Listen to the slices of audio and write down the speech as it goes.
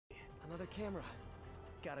Another camera.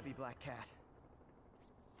 Gotta be Black Cat.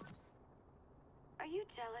 Are you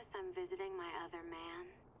jealous I'm visiting my other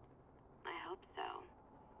man? I hope so.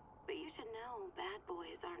 But you should know bad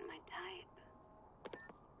boys aren't my type.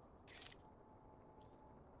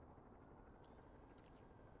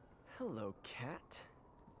 Hello, Cat.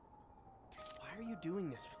 Why are you doing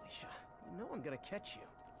this, Felicia? You know I'm gonna catch you.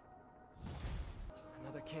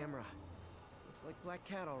 Another camera. Looks like Black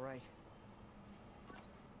Cat, all right.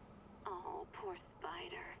 Oh, poor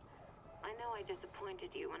Spider. I know I disappointed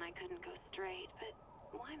you when I couldn't go straight,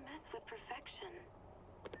 but why mess with perfection?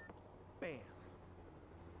 Bam.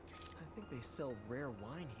 I think they sell rare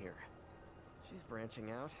wine here. She's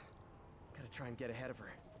branching out. Gotta try and get ahead of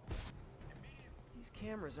her. These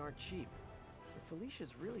cameras aren't cheap. If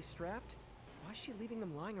Felicia's really strapped, why is she leaving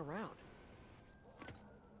them lying around?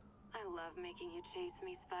 I love making you chase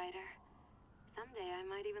me, Spider. Someday I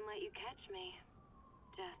might even let you catch me.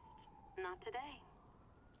 Just not today.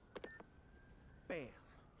 Bam.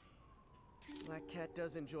 Black Cat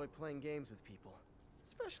does enjoy playing games with people.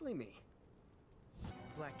 Especially me.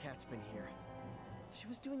 Black Cat's been here. She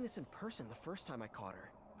was doing this in person the first time I caught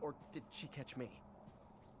her. Or did she catch me?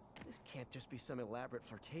 This can't just be some elaborate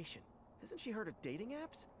flirtation. Hasn't she heard of dating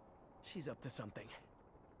apps? She's up to something.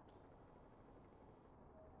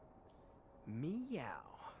 Meow.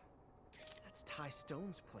 That's Ty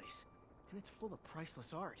Stone's place, and it's full of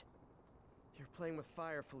priceless art. You're playing with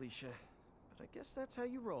fire, Felicia, but I guess that's how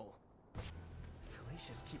you roll.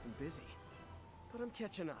 Felicia's keeping busy, but I'm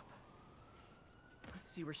catching up. Let's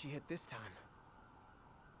see where she hit this time.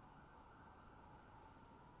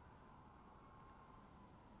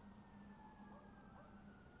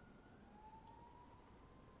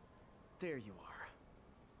 There you are.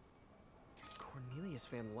 Cornelius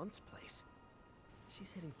Van Lunt's place.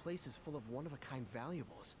 She's hitting places full of one-of-a-kind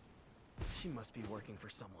valuables. She must be working for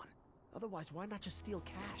someone. Otherwise, why not just steal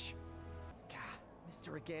cash? Gah, missed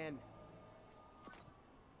her again.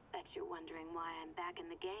 Bet you're wondering why I'm back in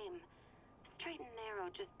the game. Straight and narrow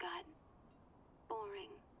just got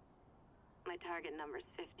boring. My target number's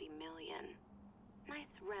 50 million.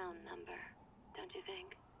 Nice round number, don't you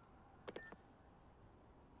think?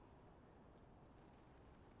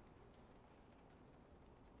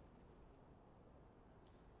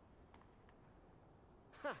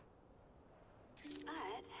 Huh.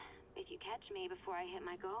 But if you catch me before I hit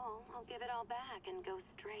my goal, I'll give it all back and go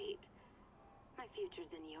straight. My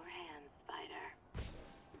future's in your hands, Spider.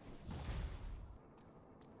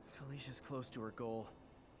 Felicia's close to her goal.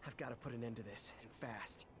 I've got to put an end to this, and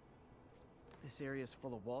fast. This area's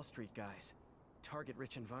full of Wall Street guys.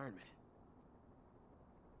 Target-rich environment.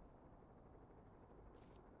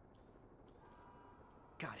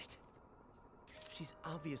 Got it. She's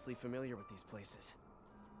obviously familiar with these places.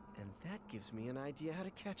 And that gives me an idea how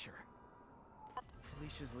to catch her.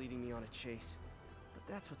 Felicia's leading me on a chase, but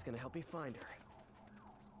that's what's gonna help me find her.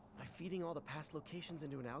 By feeding all the past locations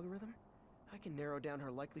into an algorithm, I can narrow down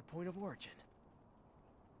her likely point of origin.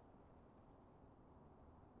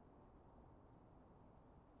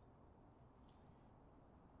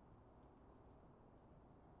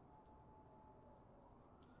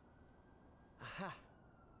 Aha!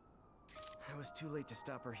 I was too late to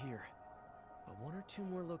stop her here. But one or two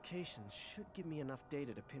more locations should give me enough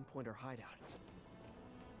data to pinpoint her hideout.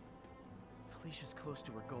 Felicia's close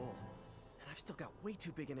to her goal, and I've still got way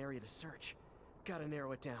too big an area to search. Gotta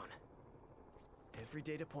narrow it down. Every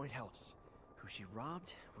data point helps. Who she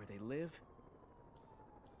robbed, where they live.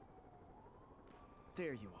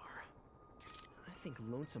 There you are. I think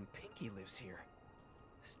Lonesome Pinky lives here.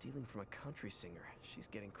 Stealing from a country singer. She's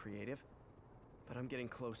getting creative. But I'm getting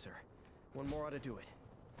closer. One more ought to do it.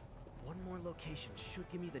 One more location should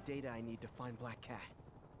give me the data I need to find Black Cat.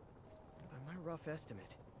 By my rough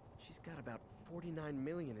estimate, she's got about 49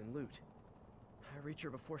 million in loot. I reach her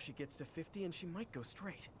before she gets to 50 and she might go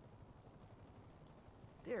straight.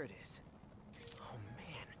 There it is. Oh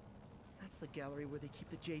man, that's the gallery where they keep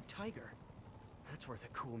the Jade Tiger. That's worth a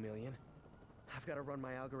cool million. I've got to run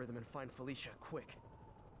my algorithm and find Felicia, quick.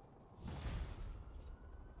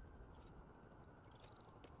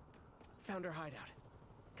 Found her hideout.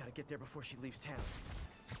 Gotta get there before she leaves town.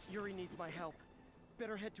 Yuri needs my help.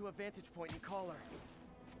 Better head to a vantage point and call her.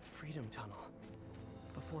 Freedom Tunnel.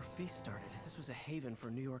 Before Feast started, this was a haven for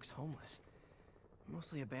New York's homeless.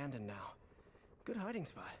 Mostly abandoned now. Good hiding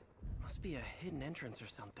spot. Must be a hidden entrance or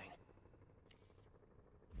something.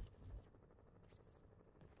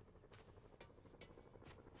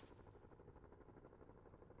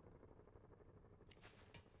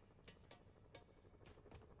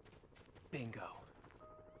 Bingo.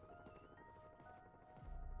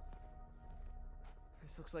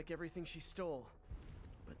 This looks like everything she stole,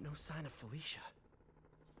 but no sign of Felicia.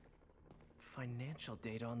 Financial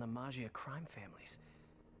data on the Maggia crime families.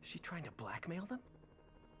 Is she trying to blackmail them?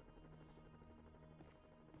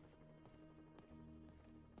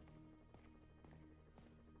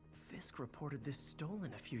 Fisk reported this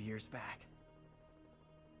stolen a few years back.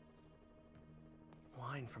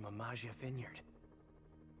 Wine from a Maggia vineyard.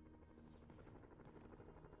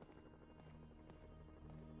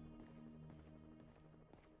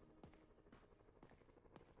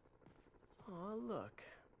 Aw, look.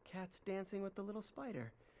 Cat's dancing with the little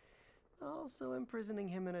spider. Also imprisoning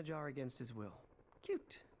him in a jar against his will.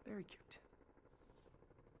 Cute. Very cute.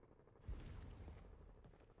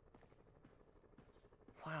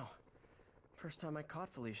 Wow. First time I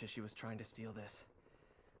caught Felicia, she was trying to steal this.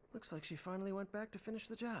 Looks like she finally went back to finish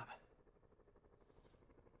the job.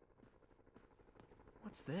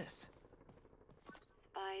 What's this?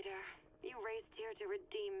 Spider, you raced here to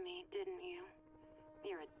redeem me, didn't you?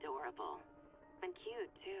 You're adorable. And cute,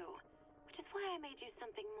 too. Which is why I made you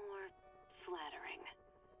something more flattering.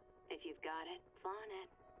 If you've got it, flaunt it.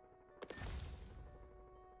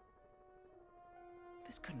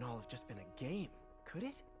 This couldn't all have just been a game, could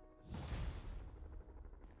it?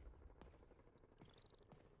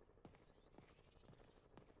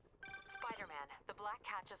 Spider-Man, the Black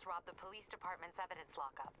Cat just robbed the police department's evidence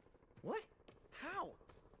lockup. What? How?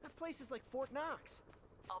 That place is like Fort Knox.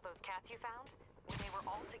 All those cats you found? When they were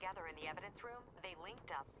all together in the evidence room, they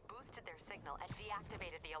linked up, boosted their signal, and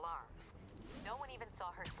deactivated the alarms. No one even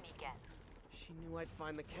saw her sneak in. She knew I'd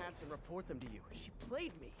find the cats and report them to you. She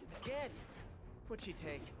played me, again. What'd she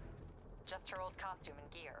take? Just her old costume and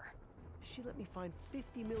gear. She let me find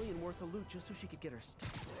 50 million worth of loot just so she could get her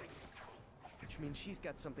stuff. Which means she's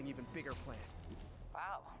got something even bigger planned.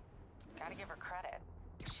 Wow. Gotta give her credit.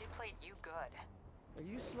 She played you good. Are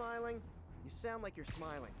you smiling? You sound like you're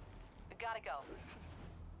smiling. Gotta go.